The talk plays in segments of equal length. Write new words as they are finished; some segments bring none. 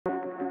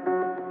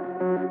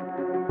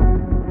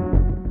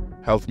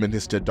Health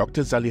Minister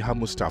Dr. Zaliha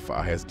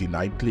Mustafa has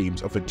denied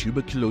claims of a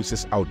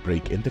tuberculosis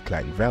outbreak in the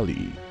Klang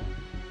Valley.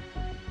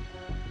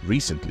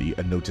 Recently,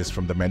 a notice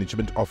from the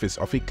management office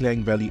of a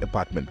Klang Valley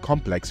apartment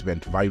complex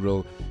went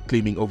viral,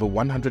 claiming over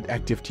 100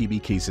 active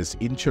TB cases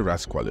in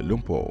Cheras, Kuala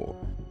Lumpur.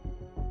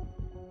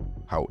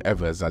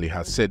 However,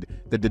 Zaliha said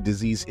that the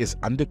disease is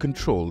under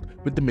control,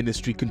 with the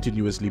ministry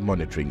continuously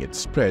monitoring its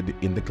spread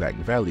in the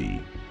Klang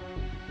Valley.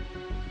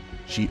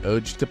 She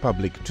urged the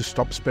public to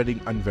stop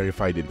spreading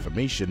unverified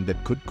information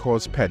that could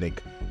cause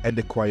panic and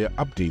acquire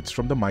updates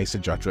from the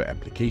MySejahtera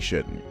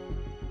application.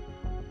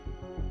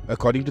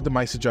 According to the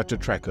MySejahtera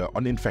tracker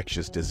on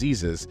infectious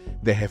diseases,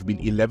 there have been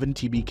 11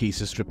 TB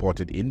cases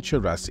reported in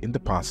Cheras in the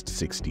past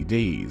 60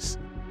 days.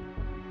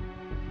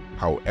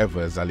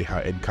 However,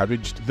 Zaliha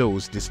encouraged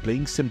those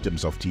displaying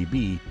symptoms of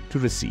TB to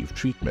receive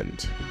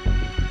treatment.